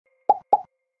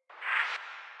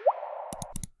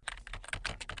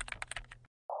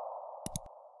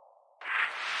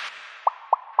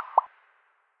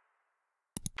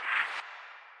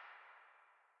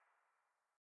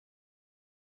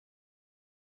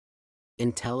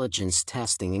Intelligence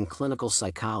testing in clinical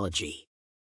psychology.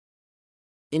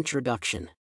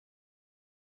 Introduction.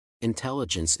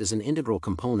 Intelligence is an integral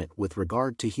component with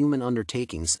regard to human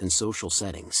undertakings and social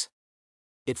settings.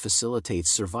 It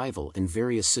facilitates survival in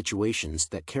various situations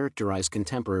that characterize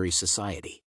contemporary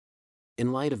society.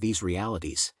 In light of these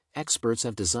realities, experts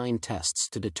have designed tests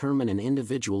to determine an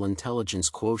individual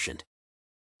intelligence quotient.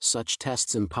 Such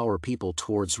tests empower people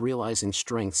towards realizing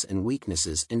strengths and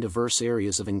weaknesses in diverse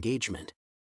areas of engagement.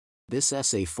 This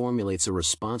essay formulates a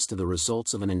response to the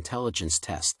results of an intelligence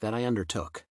test that I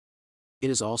undertook. It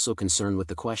is also concerned with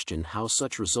the question how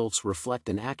such results reflect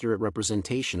an accurate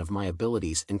representation of my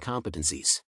abilities and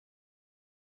competencies.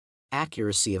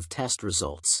 Accuracy of test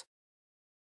results.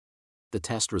 The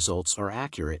test results are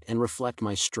accurate and reflect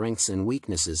my strengths and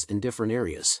weaknesses in different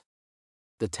areas.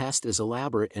 The test is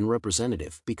elaborate and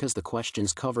representative because the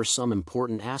questions cover some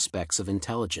important aspects of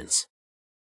intelligence.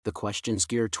 The questions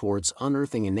gear towards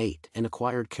unearthing innate and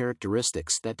acquired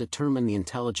characteristics that determine the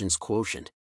intelligence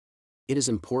quotient. It is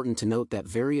important to note that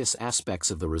various aspects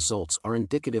of the results are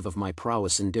indicative of my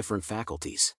prowess in different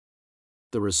faculties.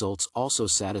 The results also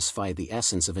satisfy the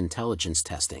essence of intelligence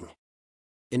testing.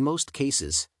 In most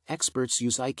cases, experts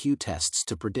use IQ tests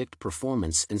to predict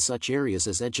performance in such areas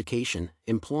as education,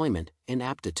 employment, and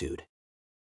aptitude.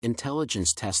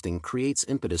 Intelligence testing creates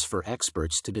impetus for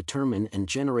experts to determine and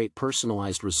generate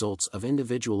personalized results of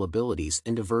individual abilities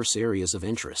in diverse areas of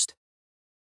interest.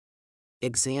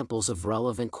 Examples of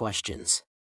relevant questions.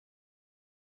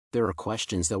 There are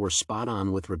questions that were spot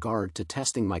on with regard to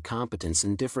testing my competence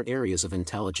in different areas of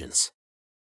intelligence.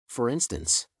 For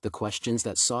instance, the questions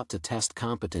that sought to test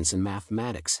competence in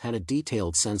mathematics had a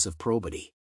detailed sense of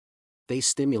probity. They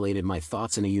stimulated my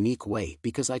thoughts in a unique way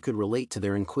because I could relate to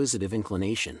their inquisitive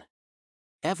inclination.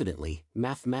 Evidently,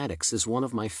 mathematics is one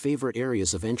of my favorite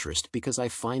areas of interest because I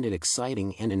find it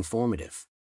exciting and informative.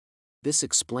 This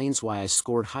explains why I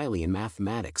scored highly in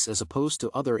mathematics as opposed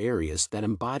to other areas that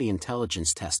embody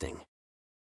intelligence testing.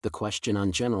 The question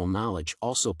on general knowledge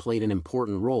also played an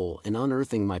important role in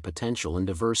unearthing my potential in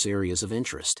diverse areas of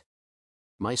interest.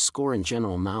 My score in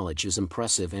general knowledge is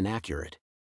impressive and accurate.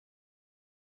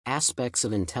 Aspects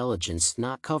of intelligence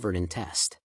not covered in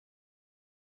test.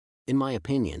 In my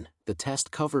opinion, the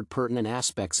test covered pertinent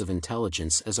aspects of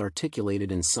intelligence as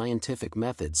articulated in scientific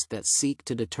methods that seek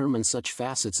to determine such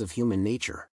facets of human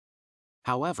nature.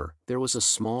 However, there was a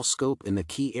small scope in the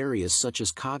key areas such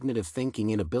as cognitive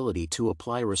thinking and ability to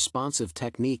apply responsive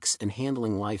techniques in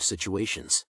handling life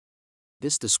situations.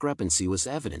 This discrepancy was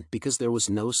evident because there was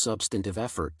no substantive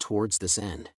effort towards this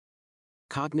end.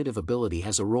 Cognitive ability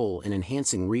has a role in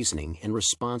enhancing reasoning in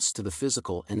response to the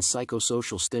physical and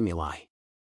psychosocial stimuli.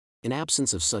 In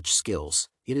absence of such skills,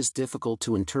 it is difficult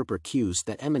to interpret cues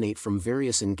that emanate from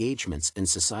various engagements in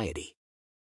society.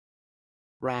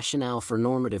 Rationale for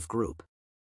normative group.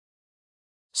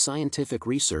 Scientific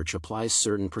research applies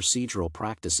certain procedural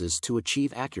practices to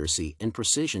achieve accuracy and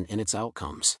precision in its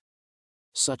outcomes.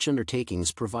 Such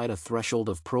undertakings provide a threshold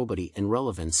of probity and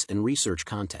relevance in research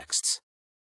contexts.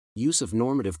 Use of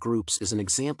normative groups is an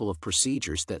example of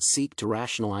procedures that seek to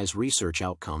rationalize research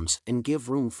outcomes and give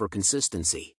room for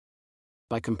consistency.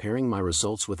 By comparing my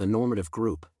results with a normative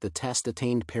group, the test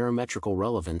attained parametrical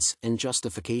relevance and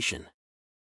justification.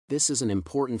 This is an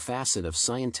important facet of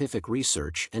scientific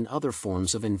research and other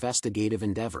forms of investigative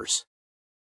endeavors.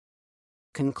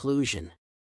 Conclusion.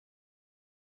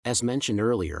 As mentioned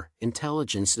earlier,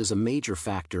 intelligence is a major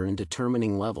factor in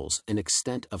determining levels and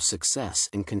extent of success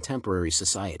in contemporary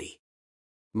society.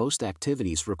 Most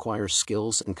activities require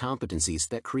skills and competencies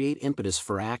that create impetus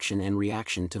for action and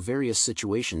reaction to various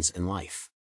situations in life.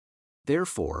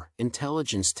 Therefore,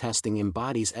 intelligence testing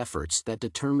embodies efforts that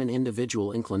determine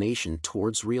individual inclination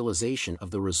towards realization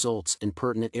of the results in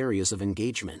pertinent areas of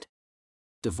engagement.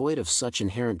 Devoid of such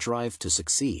inherent drive to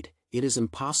succeed, it is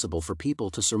impossible for people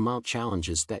to surmount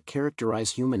challenges that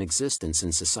characterize human existence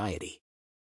in society.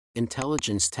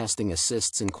 Intelligence testing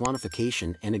assists in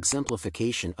quantification and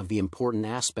exemplification of the important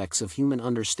aspects of human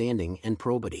understanding and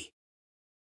probity.